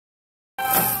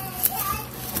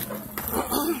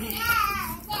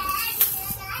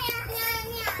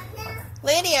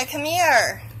Lydia, come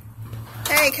here.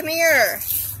 Hey, come here.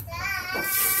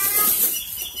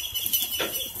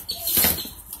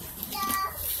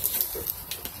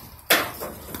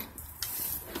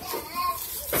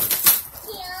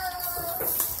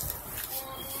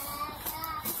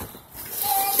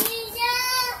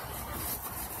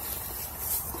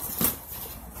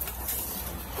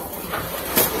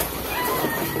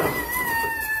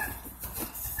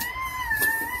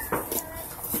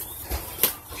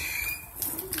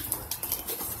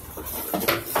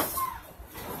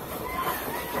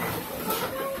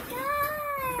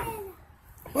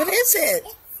 What is it?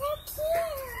 It's so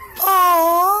cute.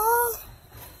 Aww.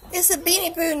 It's a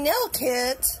Beanie Boo nail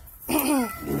kit. It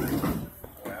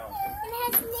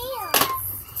has nails.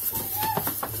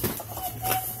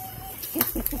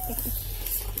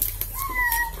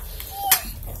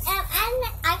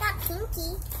 I got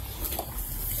Pinky.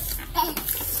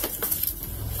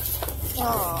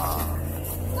 Aww.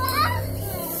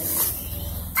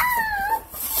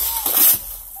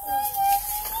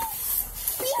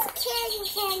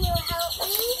 Can you help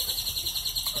me?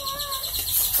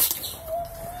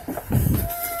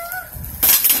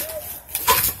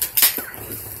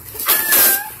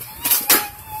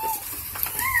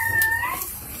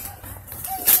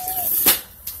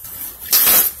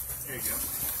 There you go.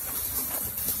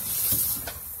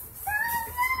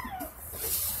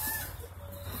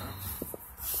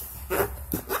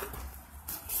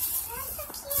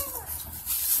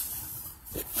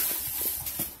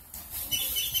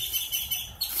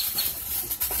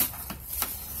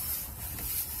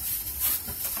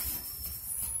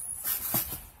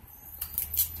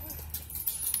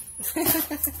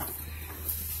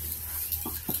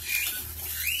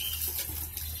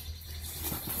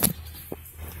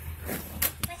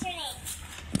 What's your name?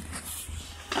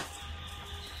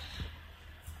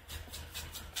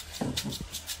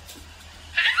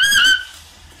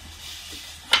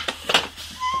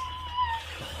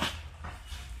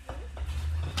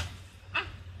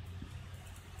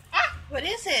 What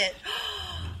is it?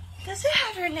 Does it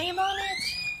have her name on it?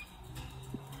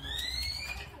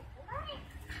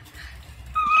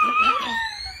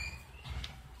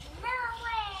 No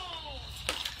way.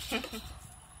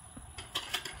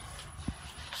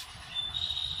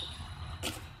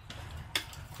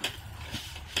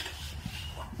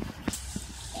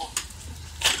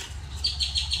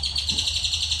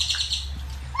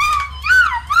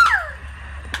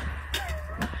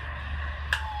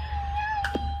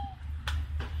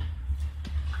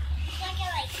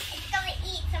 It's gonna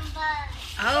eat some bugs.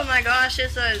 Oh my gosh,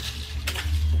 it's a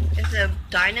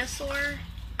dinosaur? Yep.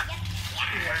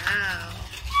 Wow.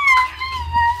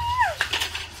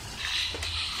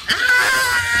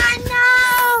 Ah,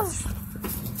 no!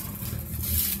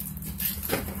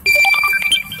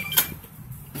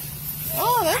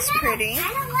 Oh, that's pretty. I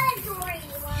don't want a Dory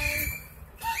one.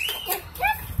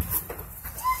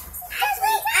 I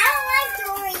don't like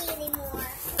Dory anymore.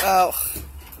 Oh.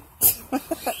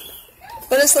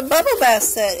 But it's the Bubble Bath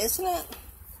set, isn't it?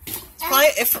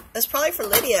 It's probably for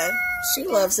Lydia. She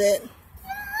loves it. Is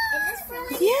this for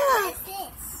like Yeah. What is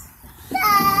this? What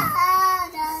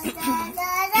is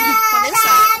that? I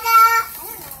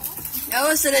don't know.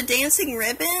 Oh, is it a dancing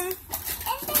ribbon? And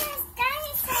there's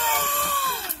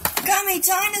dinosaurs. Gummy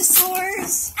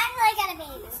dinosaurs. I feel like I got a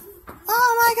baby.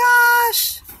 Oh my gosh.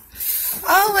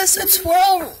 Oh, it's a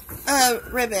twirl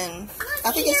ribbon.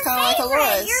 I think it's kind of like a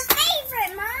Laura's. Your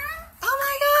favorite, Mom. Oh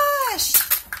my gosh.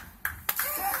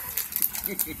 I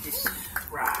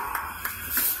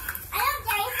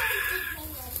don't eat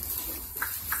penguins.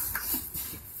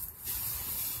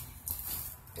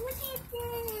 Look at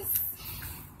this.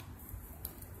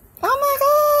 Oh my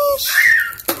gosh.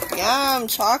 Yum,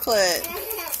 chocolate.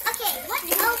 Okay,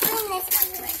 let's open this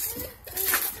one first.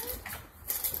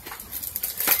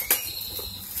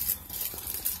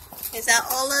 Is that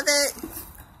all of it?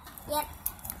 Yep.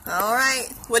 All right.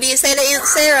 What do you say to Aunt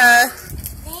Sarah?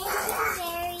 Thank you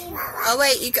very much. Oh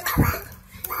wait, you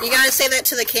gotta say that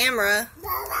to the camera.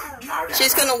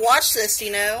 She's gonna watch this,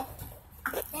 you know.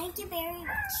 Thank you very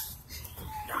much.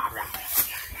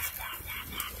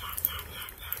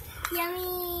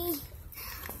 Yummy.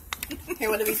 Here,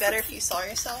 would it be better if you saw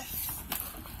yourself?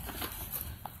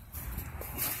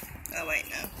 Oh wait,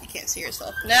 no, you can't see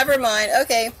yourself. Never mind.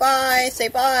 Okay, bye. Say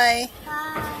bye.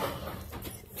 Bye.